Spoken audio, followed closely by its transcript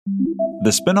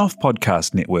the Spin-off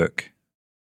Podcast Network.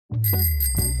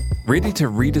 Ready to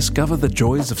rediscover the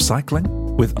joys of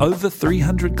cycling? With over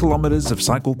 300 kilometres of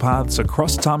cycle paths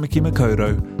across Tāmaki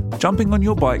Makaurau, jumping on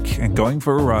your bike and going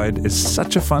for a ride is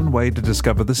such a fun way to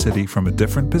discover the city from a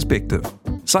different perspective.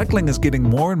 Cycling is getting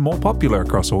more and more popular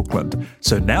across Auckland,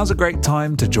 so now's a great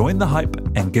time to join the hype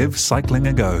and give cycling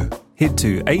a go. Head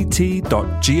to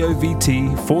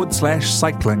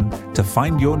at.govt/cycling to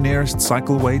find your nearest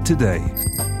cycleway today.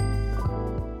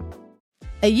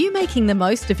 Are you making the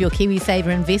most of your KiwiSaver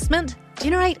investment?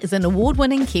 Generate is an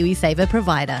award-winning KiwiSaver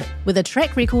provider with a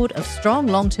track record of strong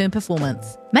long-term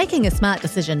performance. Making a smart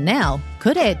decision now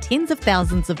could add tens of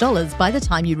thousands of dollars by the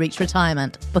time you reach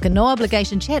retirement. Book a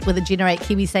no-obligation chat with a Generate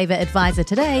KiwiSaver advisor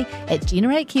today at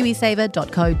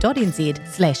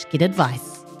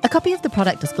generatekiwisaver.co.nz/get-advice. A copy of the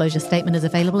product disclosure statement is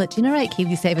available at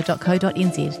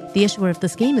generatekiwisaver.co.nz. The issuer of the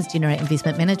scheme is Generate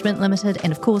Investment Management Limited,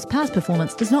 and of course, past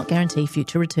performance does not guarantee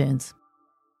future returns.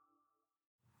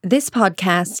 This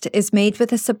podcast is made with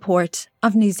the support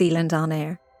of New Zealand On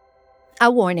Air.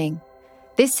 A warning.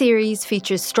 This series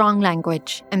features strong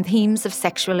language and themes of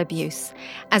sexual abuse,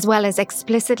 as well as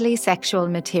explicitly sexual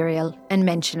material and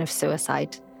mention of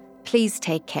suicide. Please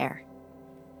take care.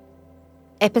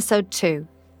 Episode 2.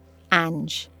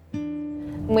 Ange.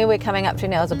 Where we're coming up to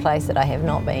now is a place that I have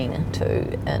not been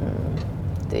to in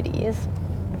 30 years.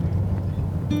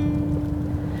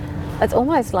 It's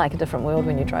almost like a different world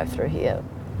when you drive through here.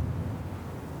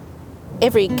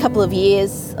 Every couple of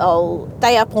years I'll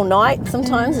stay up all night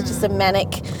sometimes. It's just a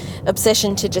manic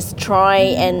obsession to just try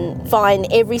and find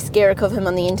every skerrick of him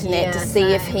on the internet to see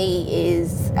if he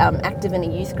is active in a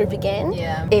youth group again.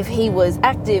 Yeah. If he was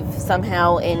active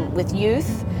somehow with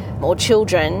youth or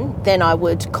children, then I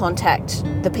would contact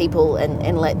the people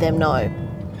and let them know.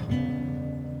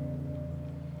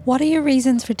 What are your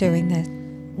reasons for doing this?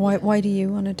 Why do you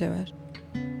want to do it?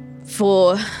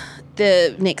 For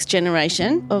the next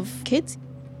generation of kids.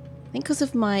 I think because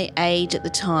of my age at the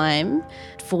time,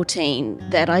 14,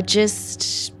 that I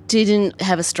just didn't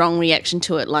have a strong reaction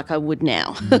to it like I would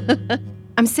now.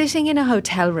 I'm sitting in a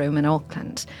hotel room in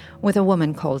Auckland with a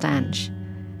woman called Ange.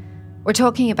 We're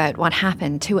talking about what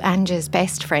happened to Ange's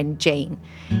best friend Jane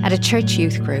at a church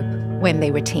youth group when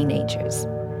they were teenagers.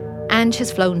 Ange has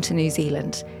flown to New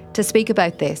Zealand to speak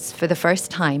about this for the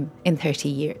first time in 30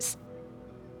 years.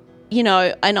 You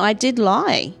know, and I did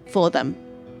lie for them.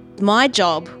 My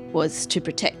job was to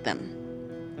protect them.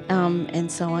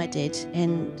 And so I did,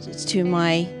 and it's to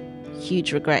my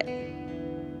huge regret.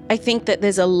 I think that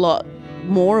there's a lot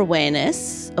more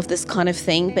awareness of this kind of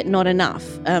thing, but not enough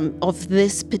of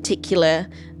this particular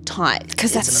type.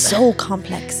 Because that's so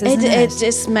complex, isn't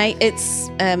it? It's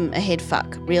a head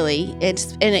fuck, really. I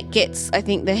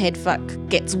think the head fuck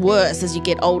gets worse as you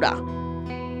get older.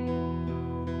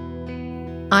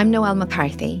 I'm Noelle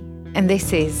McCarthy, and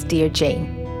this is Dear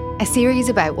Jane, a series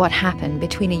about what happened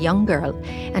between a young girl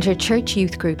and her church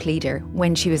youth group leader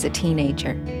when she was a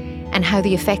teenager, and how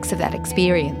the effects of that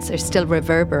experience are still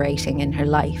reverberating in her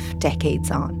life decades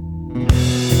on.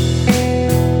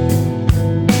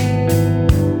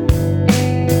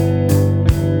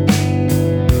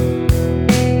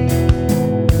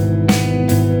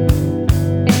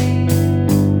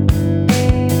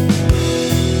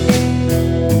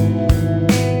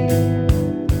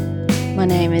 My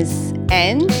name is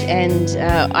Ange, and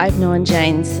I've known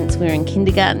Jane since we were in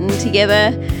kindergarten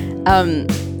together.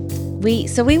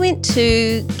 We went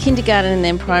to kindergarten and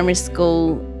then primary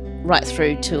school right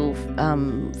through till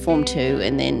Form 2,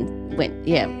 and then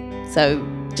so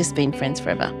just been friends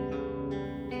forever.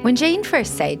 When Jane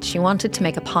first said she wanted to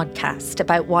make a podcast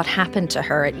about what happened to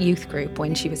her at youth group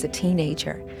when she was a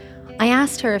teenager, I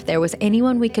asked her if there was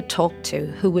anyone we could talk to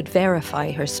who would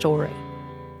verify her story.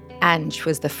 Ange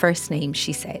was the first name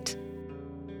she said.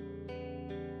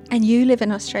 And you live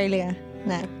in Australia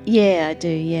now? Yeah, I do,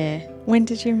 yeah. When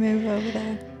did you move over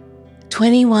there?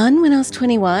 21, when I was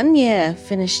 21, yeah.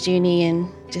 Finished uni and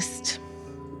just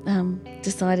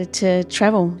decided to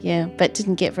travel, but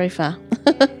didn't get very far.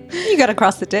 You got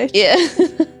across the ditch. Yeah.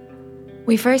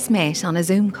 We first met on a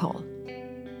Zoom call.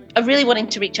 I really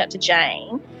wanted to reach out to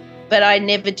Jane, but I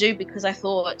never do because I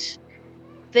thought,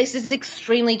 this is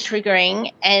extremely triggering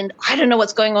and I don't know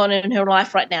what's going on in her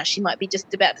life right now. She might be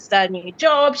just about to start a new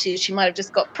job. She might have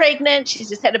just got pregnant. She's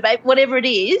just had a baby, whatever it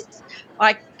is.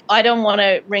 I don't want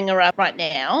to ring her up right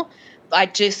now. I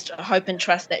just hope and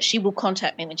trust that she will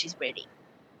contact me when she's ready.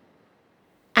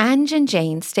 Ange and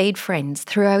Jane stayed friends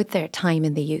throughout their time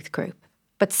in the youth group,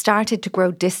 but started to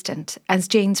grow distant as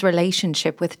Jane's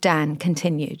relationship with Dan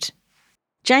continued.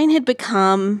 Jane had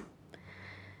become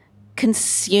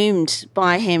consumed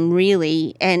by him,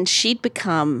 really, and she'd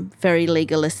become very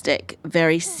legalistic,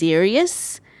 very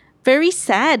serious, very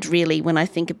sad, really, when I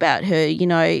think about her,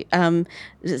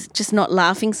 just not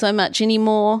laughing so much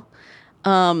anymore,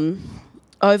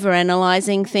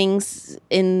 overanalyzing things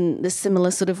in the similar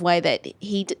sort of way that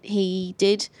he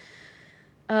did,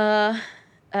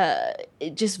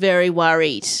 just very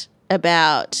worried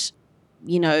about,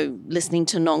 listening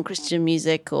to non-Christian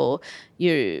music, or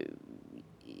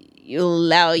you'll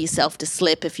allow yourself to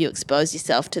slip if you expose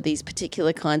yourself to these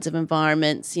particular kinds of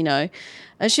environments,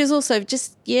 She was also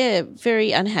just,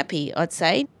 very unhappy, I'd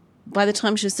say. By the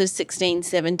time she was sort of 16,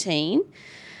 17,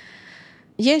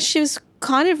 she was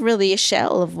kind of really a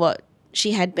shell of what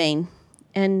she had been,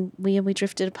 and we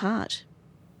drifted apart.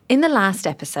 In the last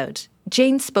episode,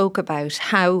 Jane spoke about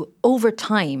how, over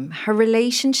time, her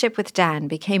relationship with Dan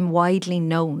became widely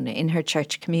known in her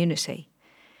church community.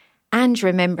 Ange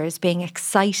remembers being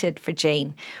excited for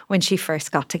Jane when she first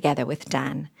got together with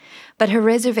Dan, but her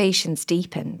reservations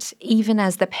deepened even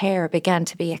as the pair began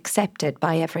to be accepted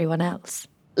by everyone else.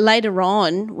 Later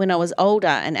on, when I was older,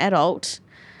 an adult,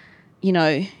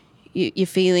 your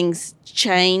feelings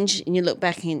change, and you look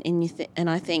back and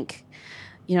I think,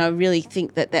 I really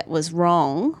think that was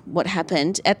wrong, what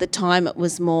happened. At the time, it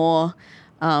was more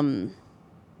kind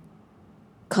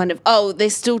of, they're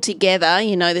still together,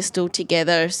 they're still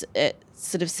together at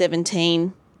sort of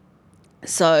 17.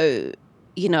 So,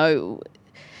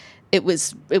 it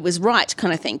was right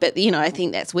kind of thing. But, I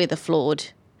think that's where the flawed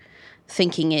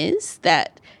thinking is,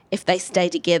 that if they stay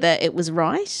together, it was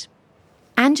right.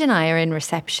 Ange and I are in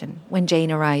reception when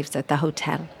Jane arrives at the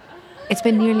hotel. It's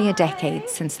been nearly a decade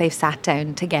since they've sat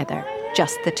down together,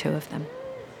 just the two of them.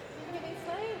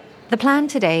 The plan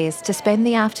today is to spend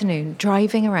the afternoon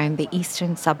driving around the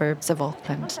eastern suburbs of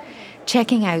Auckland,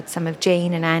 checking out some of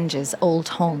Jane and Ange's old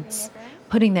haunts,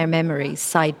 putting their memories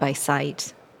side by side.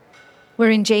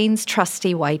 We're in Jane's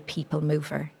trusty white people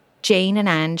mover. Jane and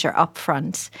Ange are up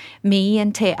front. Me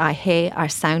and Te Aihe, our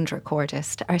sound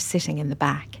recordist, are sitting in the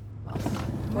back.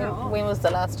 When was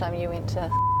the last time you went to...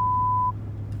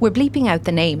 We're bleeping out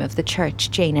the name of the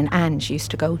church Jane and Ange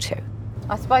used to go to.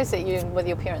 I suppose that you, with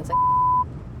your parents...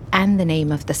 And the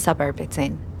name of the suburb it's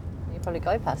in. You probably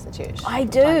go past the church. I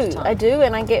do,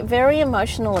 and I get very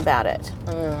emotional about it.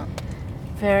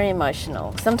 Very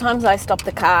emotional. Sometimes I stop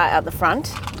the car out the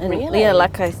front, and really?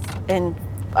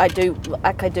 I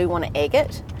do want to egg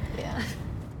it. Yeah.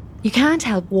 You can't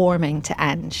help warming to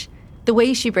Ange, the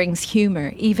way she brings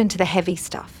humour even to the heavy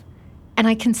stuff. And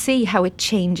I can see how it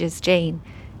changes Jane.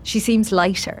 She seems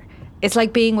lighter. It's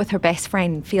like being with her best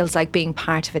friend feels like being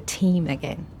part of a team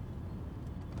again.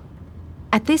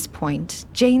 At this point,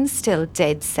 Jane's still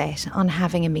dead set on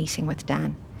having a meeting with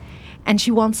Dan, and she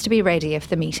wants to be ready if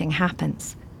the meeting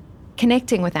happens.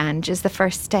 Connecting with Ange is the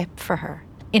first step for her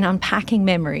in unpacking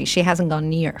memories she hasn't gone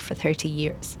near for 30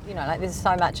 years. There's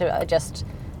so much I just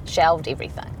shelved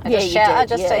everything. I just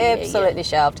absolutely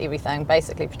shelved everything,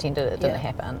 basically pretended it didn't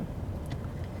happen.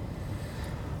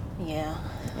 Yeah.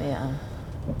 Yeah.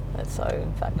 That's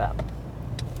so fucked up.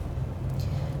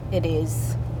 It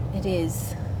is.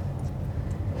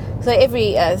 So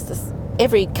every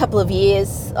couple of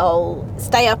years, I'll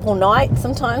stay up all night.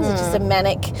 Sometimes it's just a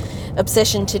manic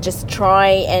obsession to just try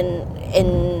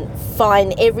and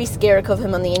find every skerrick of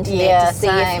him on the internet to see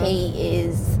if he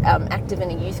is active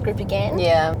in a youth group again.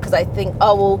 Yeah. Because I think,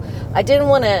 I didn't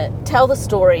want to tell the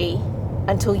story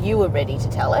until you were ready to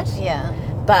tell it. Yeah.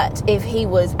 But if he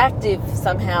was active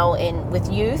somehow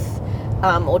with youth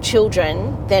or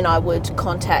children, then I would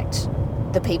contact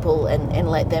the people and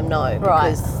let them know.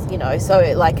 Right. Because,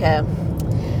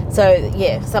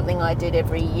 something I did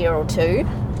every year or two.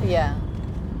 Yeah.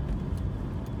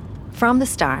 From the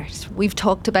start, we've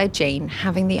talked about Jane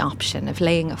having the option of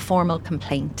laying a formal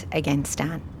complaint against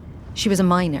Dan. She was a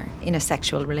minor in a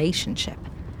sexual relationship.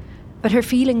 But her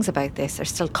feelings about this are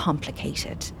still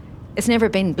complicated. It's never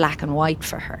been black and white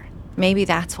for her. Maybe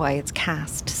that's why it's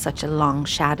cast such a long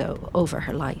shadow over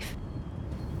her life.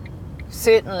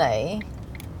 Certainly,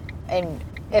 and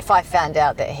if I found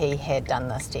out that he had done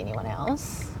this to anyone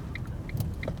else,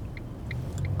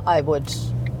 I would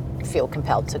feel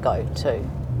compelled to go to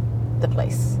the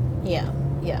police. Yeah.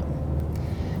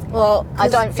 Well, I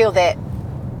don't feel that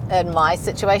in my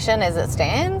situation as it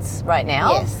stands right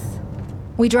now. Yes.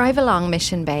 We drive along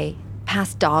Mission Bay,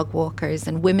 past dog walkers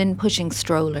and women pushing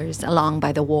strollers along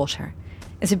by the water.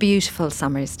 It's a beautiful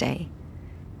summer's day.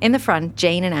 In the front,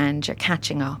 Jane and Ange are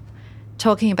catching up,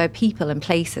 talking about people and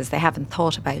places they haven't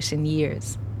thought about in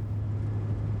years.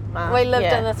 We lived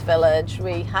in this village.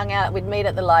 We hung out. We'd meet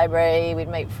at the library. We'd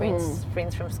meet friends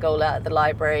from school out at the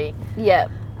library. Yeah.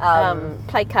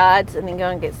 Play cards and then go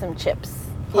and get some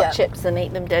hot chips and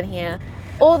eat them down here.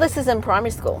 All this is in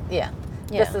primary school. Yeah.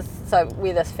 This is so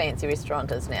where this fancy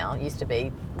restaurant is now. Used to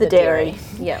be the dairy.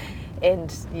 Yeah.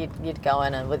 And you'd go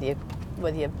in and with your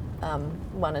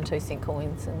 1 and 2 cent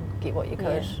coins and get what you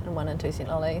could, and 1 and 2 cent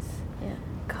lollies. Yeah.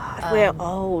 God, we're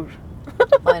old.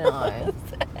 I know.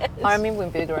 I remember when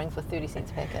burger rings were 30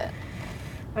 cents a packet.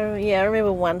 Oh yeah, I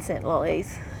remember 1 cent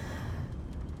lollies.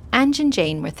 Ange and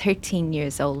Jane were 13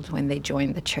 years old when they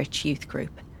joined the church youth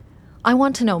group. I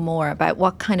want to know more about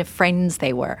what kind of friends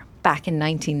they were back in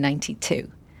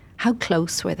 1992. How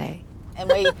close were they?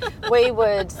 And we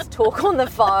would talk on the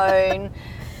phone,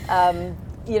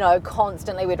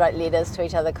 constantly. We'd write letters to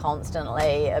each other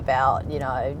constantly about,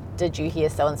 did you hear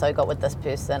so-and-so got with this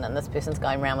person and this person's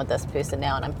going around with this person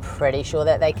now and I'm pretty sure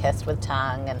that they kissed with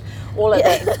tongue and all of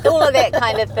that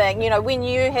kind of thing. When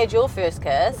you had your first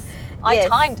kiss, I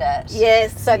timed it.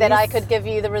 Yes. So that I could give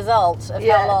you the result of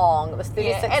how long. It was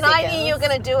 36 seconds. And I knew you were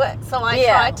going to do it, so I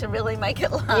tried to really make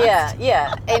it last.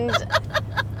 Yeah. And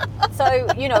so,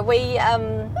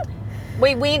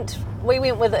 we went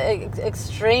with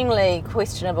extremely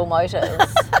questionable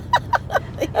motives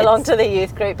along to the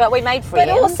youth group, but we made friends.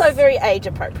 But also very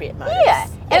age-appropriate motives. Yeah.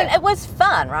 And it was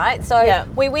fun, right? So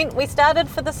we started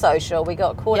for the social, we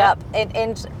got caught up,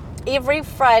 and every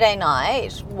Friday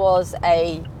night was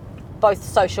a both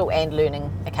social and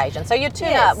learning occasion. So you'd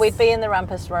turn up, we'd be in the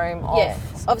rumpus room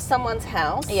of someone's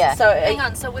house. Yeah. So hang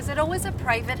on, so was it always a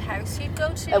private house you'd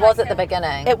go to? It was at the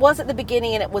beginning. It was at the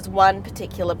beginning, and it was one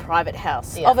particular private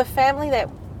house of a family that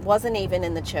wasn't even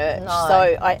in the church. No.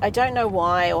 So I don't know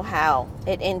why or how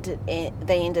they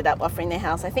ended up offering their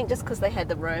house. I think just because they had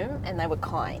the room and they were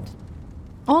kind.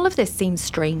 All of this seems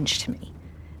strange to me,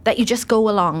 that you just go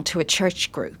along to a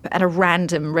church group at a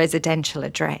random residential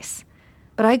address.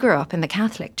 But I grew up in the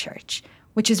Catholic Church,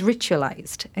 which is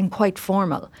ritualised and quite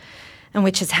formal, and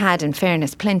which has had, in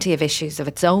fairness, plenty of issues of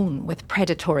its own with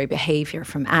predatory behaviour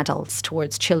from adults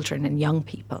towards children and young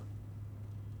people.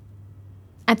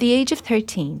 At the age of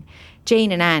 13,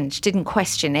 Jane and Ange didn't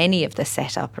question any of the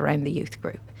setup around the youth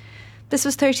group. This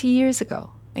was 30 years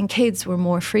ago, and kids were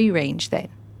more free range then.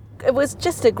 It was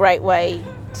just a great way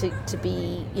to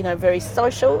be, very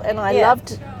social, and I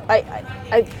loved.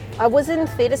 I was in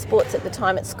theatre sports at the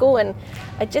time at school, and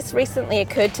it just recently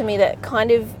occurred to me that kind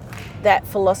of that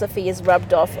philosophy is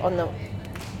rubbed off on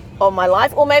my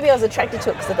life, or maybe I was attracted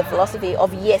to it because of the philosophy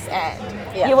of yes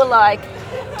and. Yeah. You were like,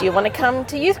 do you want to come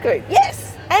to youth group? Yes.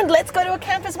 And let's go to a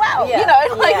camp as well.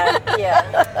 Totally.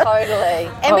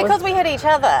 And because we had each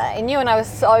other, and you and I were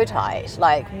so tight,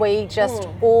 we just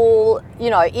all,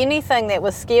 anything that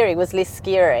was scary was less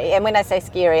scary. And when I say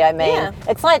scary, I mean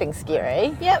exciting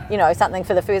scary. Yep. Something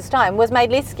for the first time was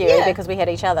made less scary because we had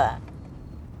each other.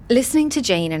 Listening to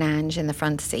Jane and Ange in the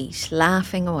front seat,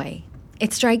 laughing away,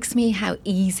 it strikes me how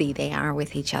easy they are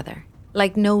with each other,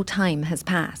 like no time has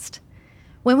passed.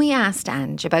 When we asked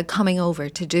Ange about coming over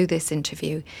to do this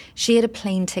interview, she had a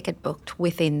plane ticket booked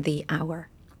within the hour.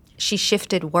 She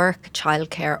shifted work,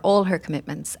 childcare, all her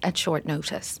commitments at short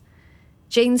notice.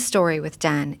 Jane's story with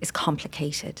Dan is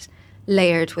complicated,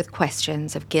 layered with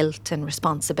questions of guilt and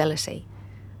responsibility.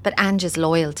 But Ange's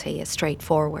loyalty is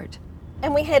straightforward.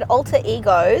 And we had alter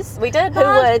egos. We did. Who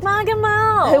were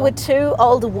two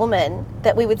older women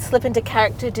that we would slip into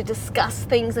character to discuss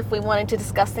things if we wanted to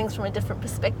discuss things from a different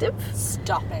perspective.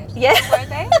 Stop it. Yeah. Were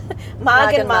they?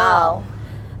 Marg and Mal.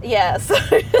 Yeah. So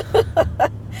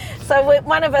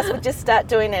one of us would just start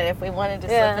doing it if we wanted to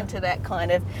slip into that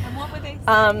kind of. And what were they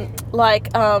saying?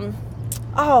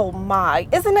 Oh my,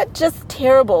 isn't it just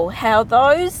terrible how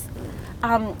those.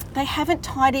 They haven't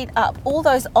tidied up all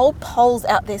those old poles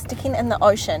out there sticking in the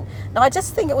ocean. Now, I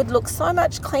just think it would look so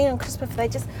much cleaner and crisper if they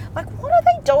just, what are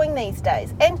they doing these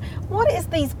days? And what is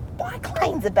these bike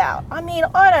lanes about? I mean,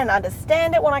 I don't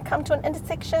understand it when I come to an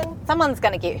intersection. Someone's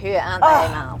going to get hurt, aren't they,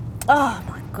 Mal? Oh,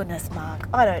 my goodness, Mark.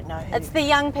 I don't know who. It's the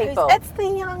young people. It's the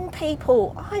young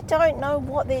people. I don't know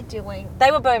what they're doing.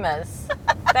 They were boomers.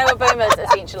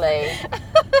 Essentially.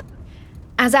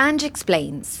 As Ange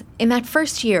explains, in that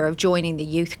first year of joining the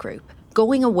youth group,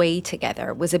 going away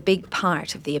together was a big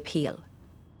part of the appeal.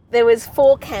 There was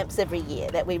 4 camps every year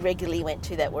that we regularly went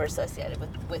to that were associated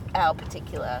with our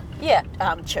particular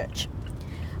church.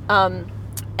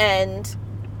 And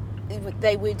they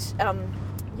would,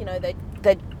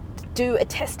 they'd do a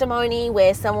testimony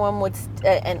where someone would,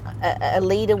 a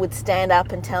leader would stand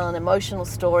up and tell an emotional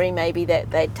story, maybe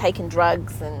that they'd taken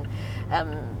drugs and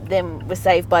them were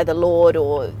saved by the Lord,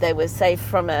 or they were saved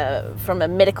from a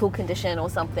medical condition or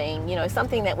something,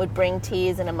 something that would bring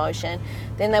tears and emotion.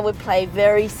 Then they would play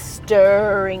very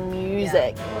stirring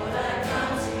music.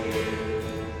 Yeah.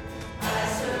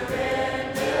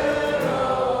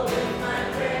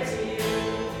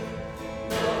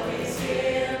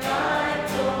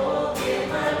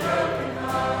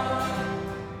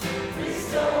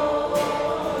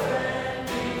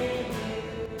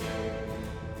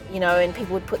 and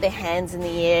people would put their hands in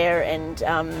the air, and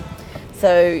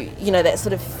so, that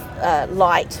sort of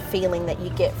light feeling that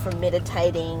you get from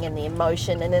meditating and the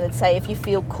emotion, and then it'd say if you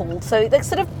feel called. So they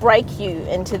sort of break you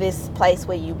into this place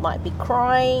where you might be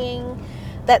crying,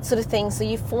 that sort of thing. So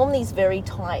you form these very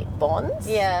tight bonds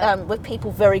with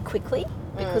people very quickly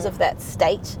because of that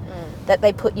state that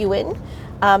they put you in.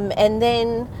 And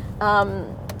then,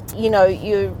 you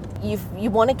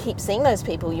want to keep seeing those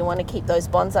people. You want to keep those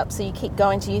bonds up. So you keep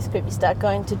going to youth group, you start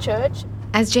going to church.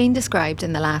 As Jane described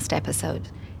in the last episode,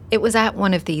 it was at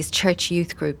one of these church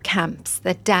youth group camps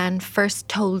that Dan first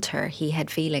told her he had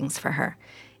feelings for her,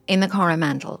 in the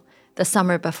Coromandel, the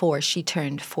summer before she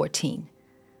turned 14.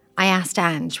 I asked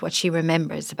Ange what she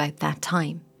remembers about that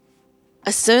time. It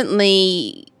was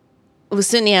certainly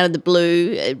out of the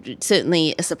blue,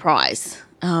 certainly a surprise.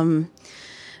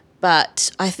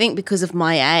 But I think because of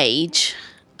my age...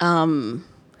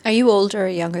 Are you older or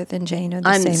younger than Jane, or the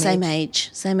I'm same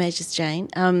age? Same age as Jane.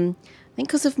 I think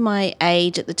because of my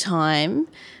age at the time,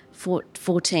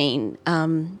 14,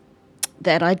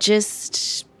 that I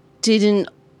just didn't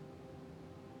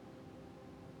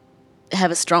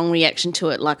have a strong reaction to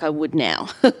it like I would now.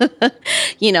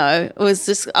 It was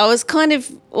just, I was kind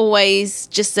of always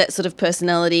just that sort of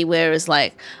personality where it's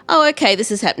like, oh, okay, this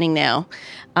is happening now.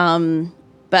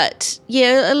 But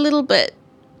yeah, a little bit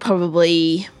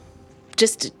probably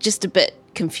just a bit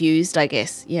confused, I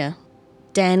guess, yeah.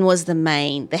 Dan was the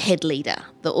head leader,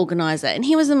 the organiser, and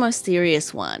he was the most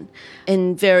serious one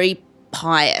and very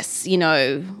pious,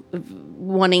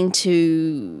 wanting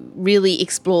to really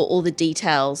explore all the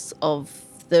details of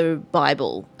the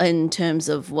Bible in terms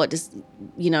of what does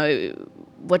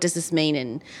this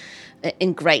mean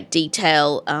in great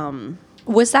detail.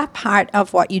 Was that part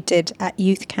of what you did at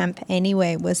youth camp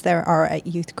anyway? Or at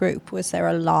youth group? Was there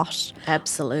a lot?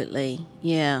 Absolutely,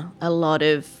 yeah. A lot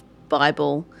of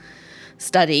Bible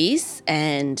studies,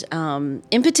 and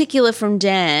in particular from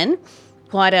Dan,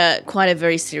 quite a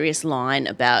very serious line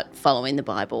about following the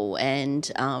Bible,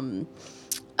 and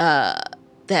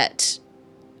that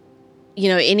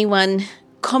anyone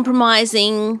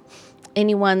compromising,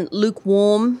 anyone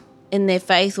lukewarm in their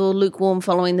faith or lukewarm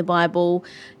following the Bible,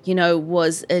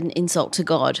 was an insult to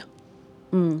God.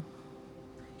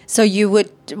 So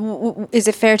is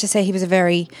it fair to say he was a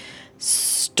very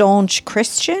staunch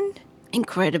Christian?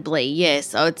 Incredibly,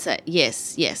 yes, I would say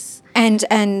yes.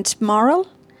 And moral?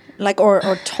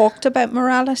 Or talked about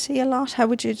morality a lot? How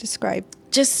would you describe?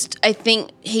 I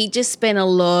think he just spent a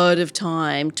lot of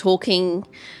time talking,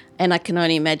 and I can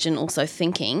only imagine also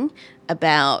thinking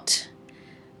about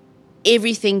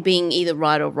everything being either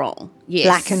right or wrong. Yes.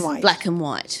 Black and white. Black and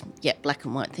white. Yeah, black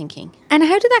and white thinking. And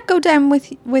how did that go down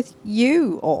with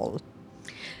you all?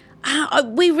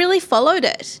 We really followed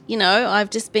it. I've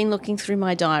just been looking through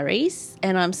my diaries,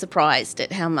 and I'm surprised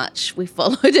at how much we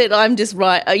followed it. I'm just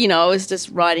I was just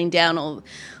writing down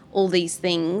all these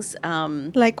things.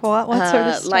 Like what? What sort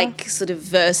of stuff? Like sort of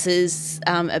verses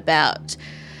about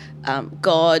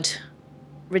God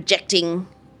rejecting,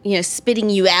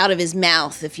 spitting you out of his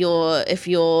mouth if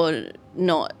you're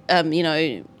not,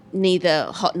 neither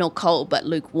hot nor cold but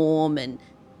lukewarm. And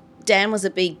Dan was a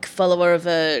big follower of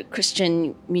a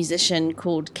Christian musician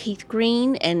called Keith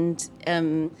Green, and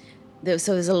there's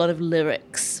a lot of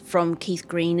lyrics from Keith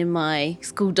Green in my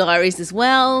school diaries as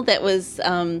well. That was,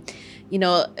 the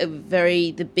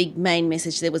big main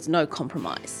message. There was no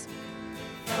compromise.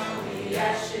 From the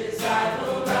ashes I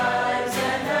will rise,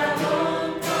 and I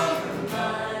won't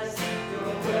compromise.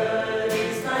 Your word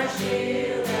is my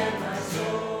shield and my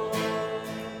sword.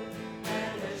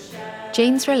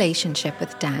 Jane's relationship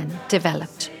with Dan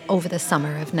developed over the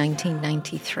summer of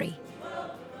 1993.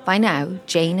 By now,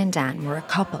 Jane and Dan were a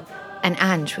couple, and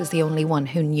Ange was the only one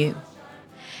who knew.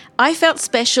 I felt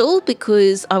special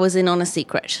because I was in on a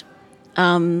secret.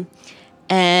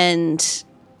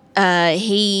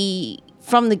 He,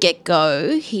 from the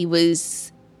get-go, he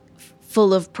was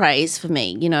full of praise for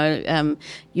me.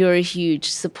 You're a huge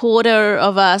supporter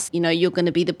of us. You're going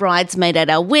to be the bridesmaid at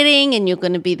our wedding, and you're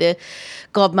going to be the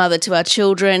godmother to our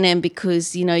children. And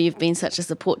because, you've been such a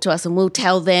support to us, and we'll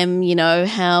tell them,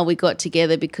 how we got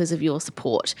together because of your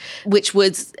support, which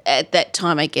was at that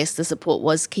time, I guess the support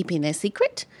was keeping their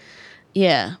secret.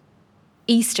 Yeah.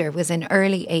 Easter was in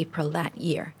early April that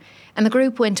year, and the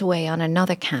group went away on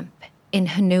another camp in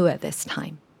Hanua this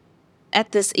time.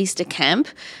 At this Easter camp,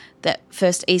 that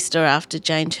first Easter after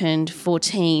Jane turned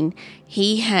 14,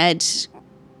 he had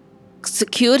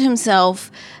secured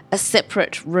himself a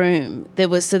separate room. There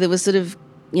was sort of,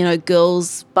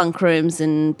 girls' bunk rooms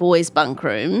and boys' bunk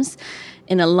rooms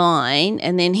in a line,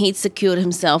 and then he'd secured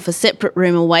himself a separate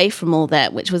room away from all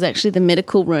that, which was actually the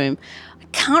medical room. I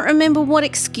can't remember what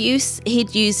excuse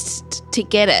he'd used to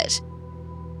get it.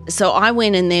 So I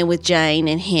went in there with Jane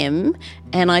and him,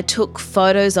 and I took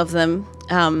photos of them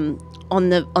on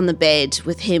the bed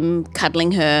with him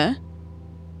cuddling her.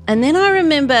 And then I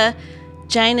remember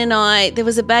Jane and I, there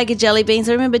was a bag of jelly beans.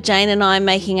 I remember Jane and I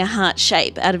making a heart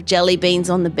shape out of jelly beans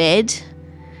on the bed.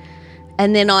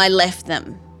 And then I left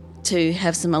them to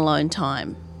have some alone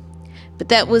time. But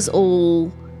that was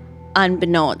all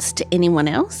unbeknownst to anyone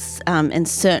else, and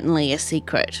certainly a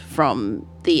secret from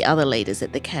the other leaders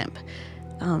at the camp,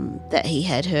 that he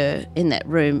had her in that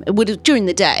room. It would have, during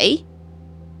the day,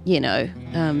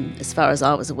 as far as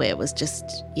I was aware, it was just,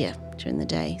 during the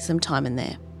day, some time in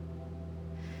there.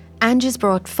 Ange has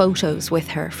brought photos with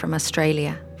her from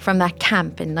Australia, from that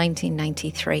camp in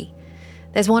 1993.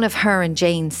 There's one of her and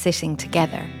Jane sitting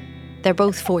together. They're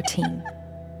both 14.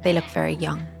 They look very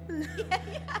young.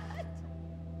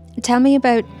 Tell me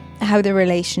about how the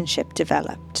relationship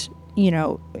developed.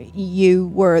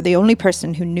 You were the only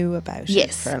person who knew about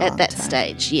it for a long at that time.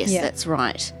 stage. Yes, that's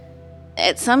right.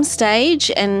 At some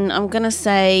stage, and I'm going to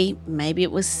say maybe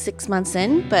it was 6 months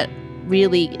in, but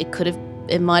really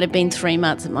it might have been 3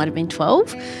 months, it might have been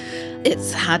 12.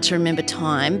 It's hard to remember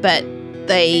time, but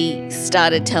they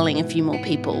started telling a few more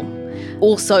people,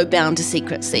 also bound to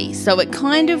secrecy. So it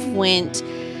kind of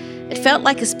it felt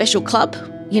like a special club,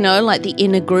 like the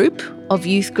inner group of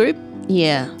youth group.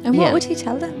 Yeah. And what would he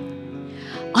tell them?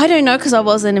 I don't know, because I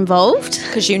wasn't involved.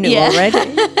 Because you knew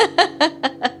already.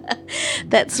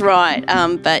 That's right.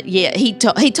 But yeah, he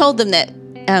told them that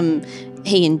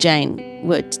he and Jane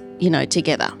were,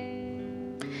 together.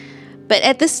 But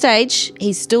at this stage,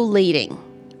 he's still leading.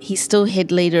 He's still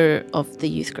head leader of the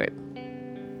youth group.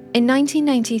 In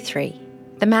 1993,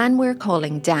 the man we're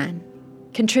calling Dan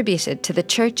contributed to the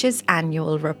church's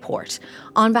annual report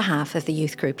on behalf of the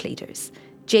youth group leaders.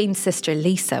 Jane's sister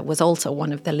Lisa was also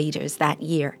one of the leaders that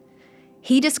year.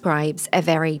 He describes a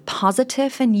very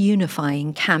positive and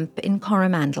unifying camp in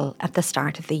Coromandel at the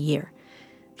start of the year.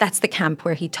 That's the camp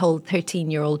where he told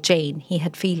 13-year-old Jane he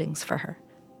had feelings for her.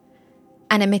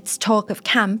 And amidst talk of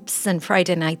camps and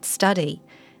Friday night study,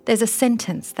 there's a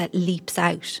sentence that leaps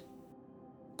out.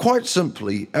 Quite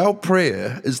simply, our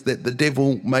prayer is that the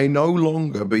devil may no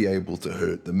longer be able to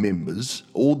hurt the members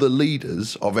or the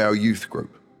leaders of our youth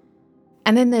group.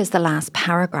 And then there's the last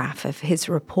paragraph of his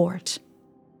report.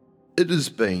 It has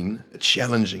been a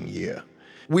challenging year.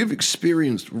 We've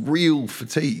experienced real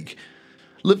fatigue,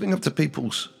 living up to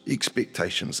people's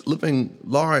expectations, living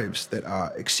lives that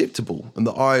are acceptable in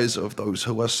the eyes of those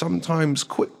who are sometimes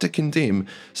quick to condemn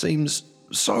seems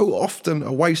so often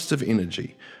a waste of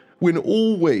energy, when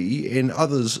all we and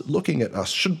others looking at us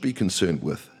should be concerned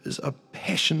with is a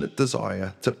passionate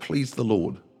desire to please the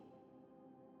Lord.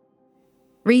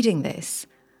 Reading this,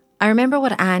 I remember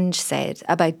what Ange said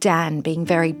about Dan being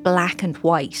very black and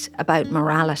white about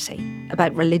morality,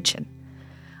 about religion.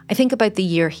 I think about the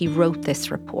year he wrote this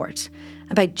report,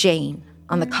 about Jane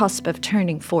on the cusp of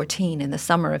turning 14 in the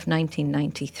summer of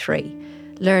 1993,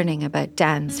 learning about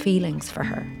Dan's feelings for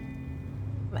her.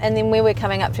 And then where we're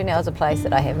coming up to now is a place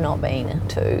that I have not been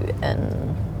to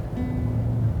in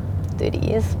 30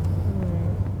 years.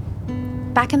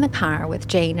 Back in the car with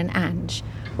Jane and Ange,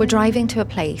 we're driving to a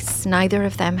place neither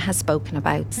of them has spoken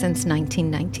about since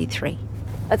 1993.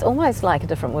 It's almost like a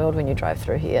different world when you drive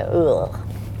through here. Ugh.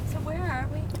 So where are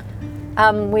we?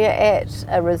 We're at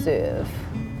a reserve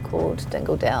called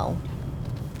Dingle Dell.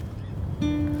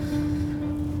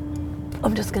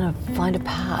 I'm just going to find a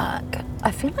park.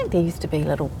 I feel like there used to be a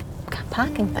little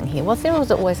parking thing here. Was there, or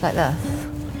was it always like this?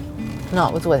 No,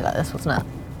 it was always like this, wasn't it?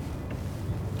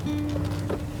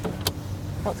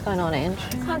 What's going on, Ange?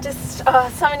 I just,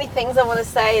 so many things I want to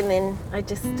say, and then I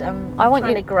just, I want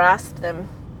trying you to grasp them.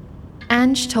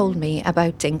 Ange told me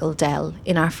about Dingle Dell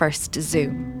in our first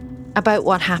Zoom, about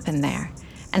what happened there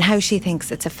and how she thinks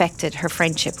it's affected her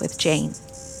friendship with Jane.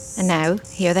 And now,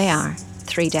 here they are,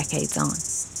 3 decades on.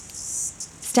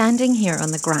 Standing here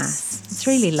on the grass, it's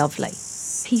really lovely,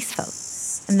 peaceful.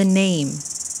 And the name,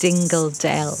 Dingle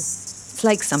Dell, it's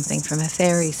like something from a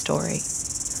fairy story.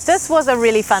 This was a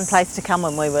really fun place to come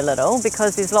when we were little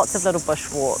because there's lots of little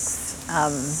bushwalks.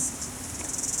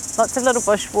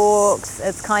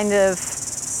 It's kind of,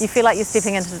 you feel like you're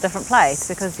stepping into a different place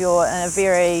because you're in a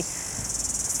very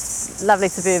lovely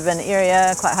suburban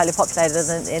area, quite highly populated,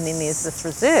 and then there's this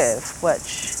reserve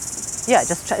which,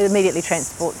 just immediately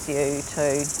transports you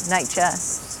to nature.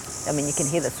 I mean, you can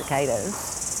hear the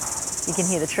cicadas, you can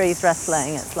hear the trees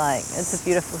rustling. It's a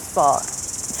beautiful spot.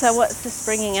 So what's this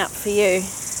bringing up for you?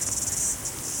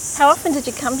 How often did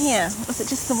you come here? Was it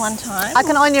just the one time? I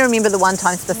can only remember the one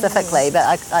time specifically, but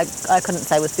I couldn't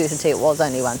say with certainty it was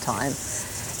only one time.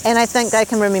 And I think I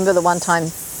can remember the one time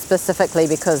specifically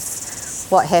because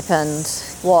what happened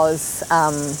was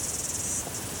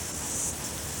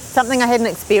something I hadn't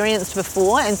experienced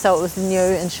before, and so it was new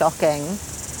and shocking.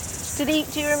 Do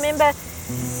you remember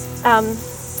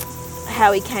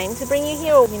how he came to bring you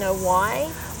here, or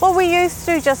why? Well, we used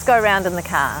to just go around in the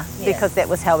car because that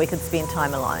was how we could spend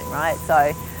time alone, right?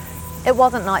 So it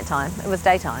wasn't nighttime, it was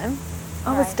daytime.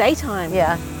 Oh, it was daytime?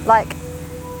 Yeah, like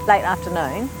late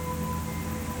afternoon.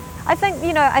 I think,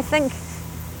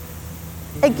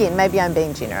 again, maybe I'm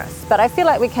being generous, but I feel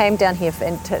like we came down here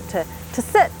to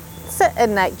sit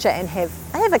in nature and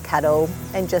have a cuddle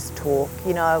and just talk.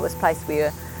 It was a place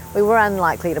where we were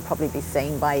unlikely to probably be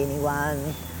seen by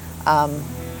anyone.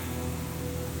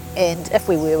 And if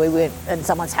we weren't in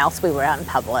someone's house, we were out in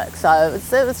public. So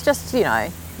it was just,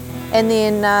 and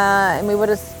then and we would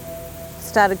have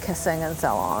started kissing and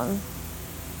so on.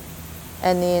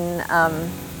 And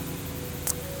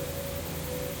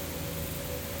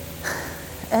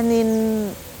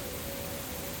then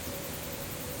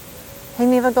he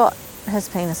never got his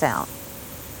penis out,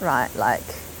 right? Like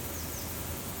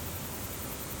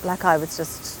I was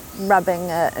just rubbing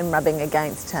it and rubbing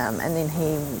against him, and then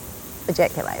he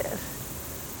ejaculated.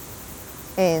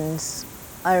 And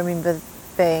I remember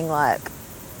being like,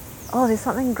 oh, there's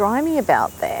something grimy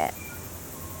about that.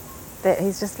 That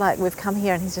he's just like, we've come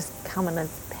here and he's just come in his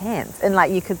pants. And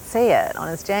like you could see it on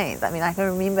his jeans. I mean, I can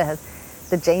remember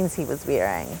the jeans he was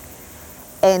wearing.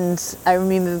 And I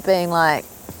remember being like,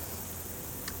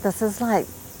 this is like,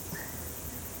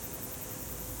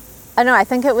 I don't know, I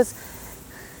think it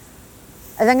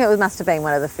must have been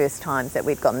one of the first times that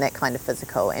we'd gotten that kind of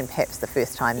physical, and perhaps the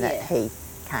first time that he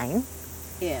came.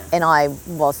 Yeah. And I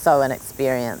was so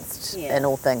inexperienced in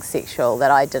all things sexual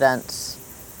that I'd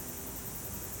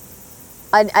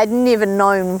never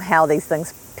known how these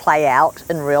things play out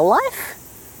in real life.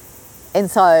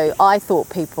 And so I thought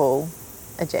people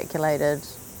ejaculated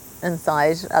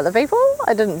inside other people.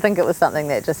 I didn't think it was something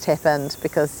that just happened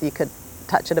because you could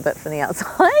touch it a bit from the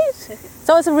outside. So it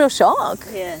was a real shock.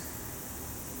 Yeah.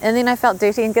 And then I felt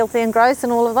dirty and guilty and gross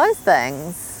and all of those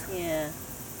things. Yeah.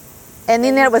 And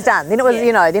then it was done. Then it was,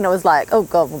 then it was like, oh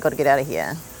God, we've got to get out of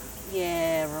here.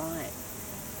 Yeah, right.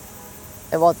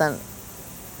 There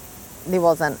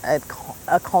wasn't a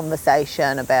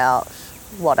conversation about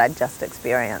what I'd just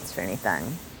experienced or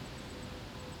anything.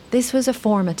 This was a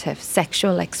formative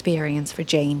sexual experience for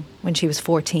Jane when she was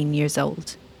 14 years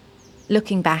old.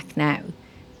 Looking back now,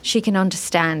 she can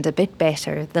understand a bit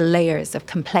better the layers of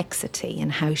complexity in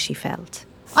how she felt.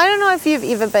 I don't know if you've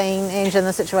ever been, Ange, in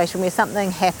the situation where something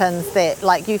happens that,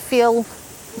 like, you feel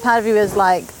part of you is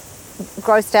like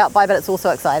grossed out by, but it's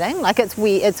also exciting. Like it's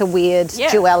weird. It's a weird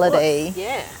duality.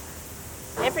 Yeah.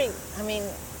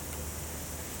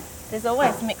 There's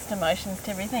always mixed emotions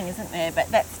to everything, isn't there? But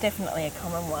that's definitely a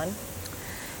common one.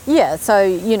 Yeah. So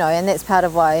and that's part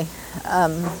of why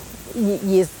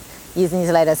years and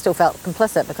years later I still felt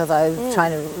complicit, because I was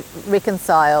trying to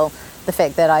reconcile the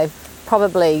fact that I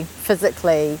probably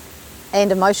physically and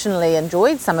emotionally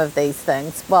enjoyed some of these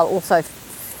things while also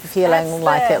feeling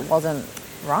like it wasn't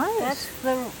right.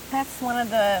 That's one of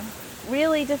the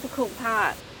really difficult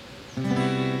parts.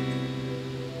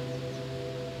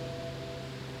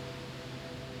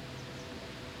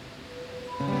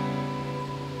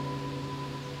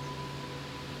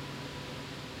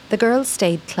 The girls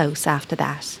stayed close after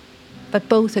that, but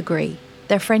both agree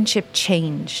their friendship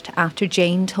changed after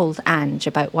Jane told Ange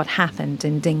about what happened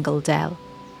in Dingle Dell.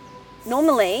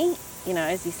 Normally,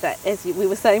 as we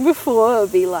were saying before, it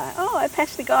would be like, oh, I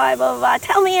patched the guy, blah, blah, blah,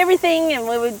 tell me everything, and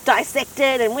we would dissect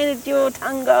it, and where did your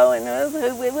tongue go, and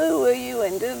who were you,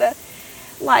 and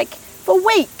like for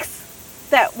weeks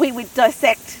that we would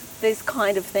dissect these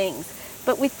kind of things.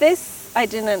 But with this, I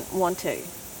didn't want to.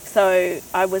 So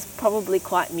I was probably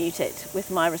quite muted with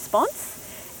my response,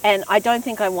 and I don't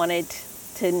think I wanted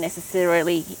to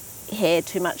necessarily hear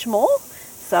too much more.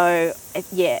 So I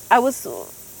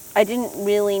didn't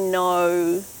really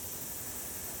know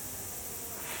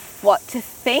what to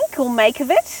think or make of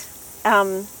it.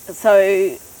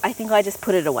 So I think I just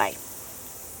put it away.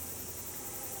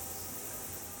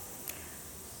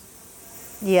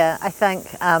 Yeah, I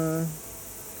think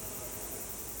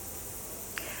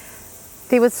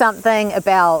there was something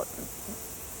about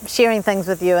sharing things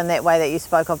with you in that way that you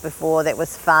spoke of before that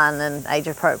was fun and age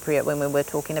appropriate when we were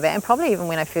talking about, and probably even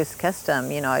when I first kissed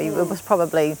him, it was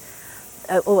probably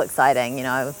all exciting,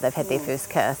 they've had their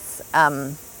first kiss.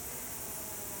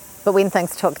 But when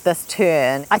things took this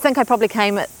turn, I think I probably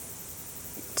came at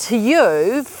to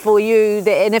you, for you,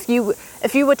 and if you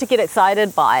were to get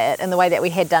excited by it in the way that we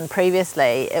had done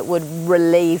previously, it would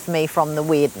relieve me from the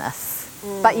weirdness.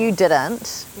 But you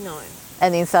didn't. No.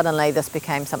 And then suddenly this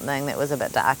became something that was a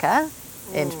bit darker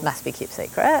and must be kept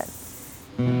secret.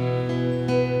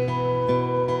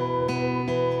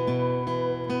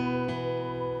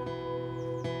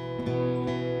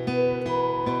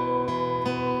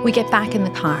 We get back in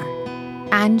the car.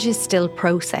 Ange is still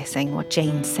processing what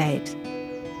Jane said.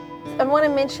 I want to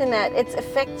mention that it's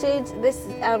affected,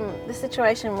 the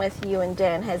situation with you and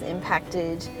Dan has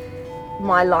impacted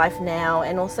my life now,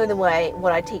 and also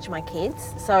what I teach my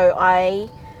kids. So I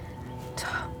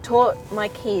taught my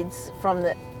kids from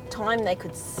the time they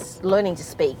could learning to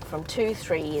speak, from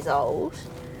 2-3 years old,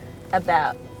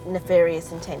 about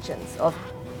nefarious intentions of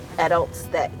adults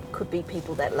that could be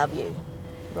people that love you.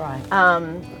 Right.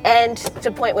 And to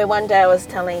the point where one day I was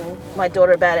telling my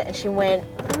daughter about it and she went,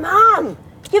 "Mum,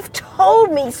 you've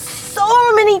told me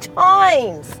so many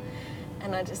times."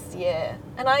 And I just,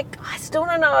 and I still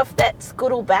don't know if that's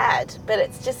good or bad, but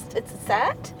it's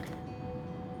sad.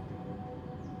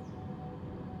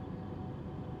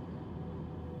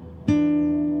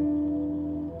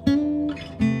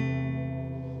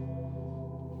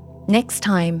 Next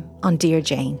time on Dear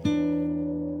Jane.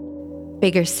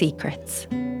 Bigger secrets.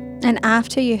 And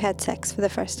after you had sex for the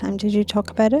first time, did you talk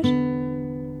about it?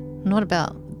 Not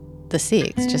about the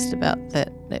sex, just about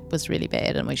that it was really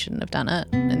bad and we shouldn't have done it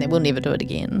and that we'll never do it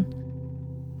again.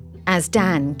 As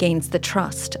Dan gains the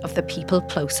trust of the people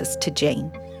closest to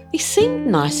Jane. He seemed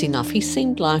nice enough. He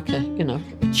seemed like a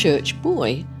church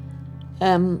boy.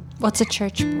 What's a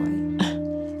church boy?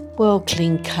 Well,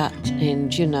 clean cut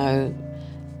and,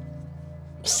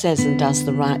 says and does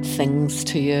the right things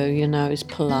to you, is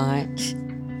polite.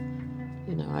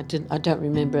 I don't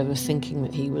remember ever thinking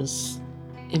that he was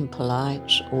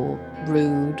impolite or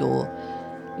rude or,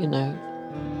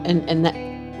 and that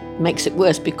makes it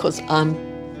worse because I'm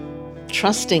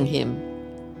trusting him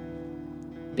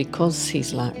because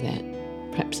he's like that.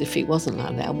 Perhaps if he wasn't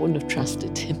like that, I wouldn't have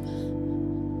trusted him.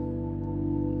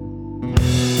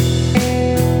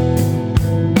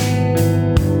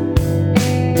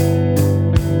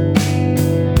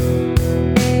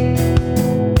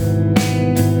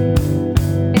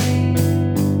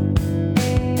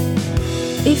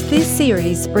 If this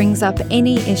series brings up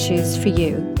any issues for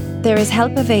you, there is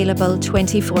help available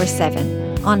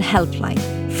 24/7 on Helpline.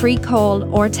 Free call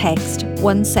or text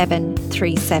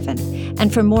 1737.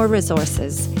 And for more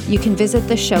resources, you can visit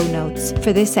the show notes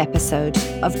for this episode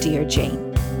of Dear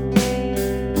Jane.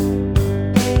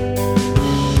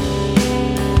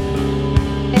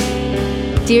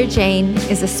 Dear Jane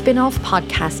is a spin-off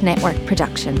podcast network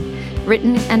production,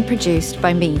 written and produced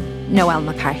by me, Noelle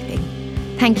McCarthy.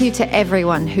 Thank you to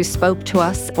everyone who spoke to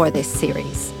us for this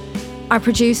series. Our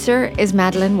producer is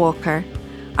Madeleine Walker.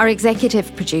 Our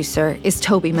executive producer is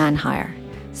Toby Manhire.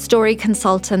 Story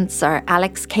consultants are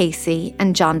Alex Casey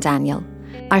and John Daniel.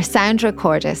 Our sound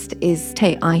recordist is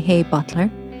Te Aihe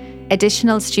Butler.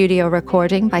 Additional studio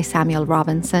recording by Samuel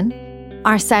Robinson.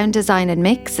 Our sound design and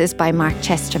mix is by Mark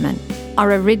Chesterman.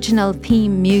 Our original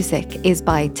theme music is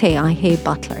by Te Aihe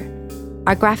Butler.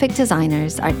 Our graphic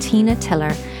designers are Tina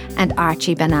Tiller and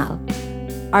Archie Banal.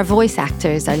 Our voice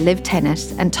actors are Liv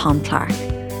Tennant and Tom Clark.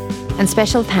 And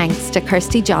special thanks to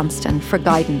Kirsty Johnston for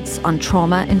guidance on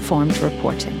trauma-informed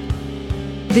reporting.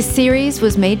 This series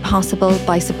was made possible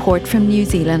by support from New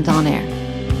Zealand On Air.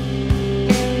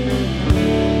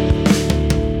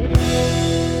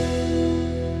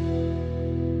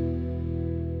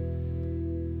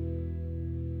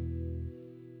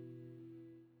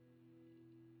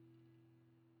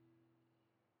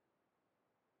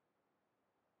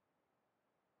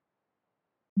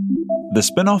 The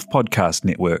Spin-off Podcast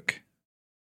Network,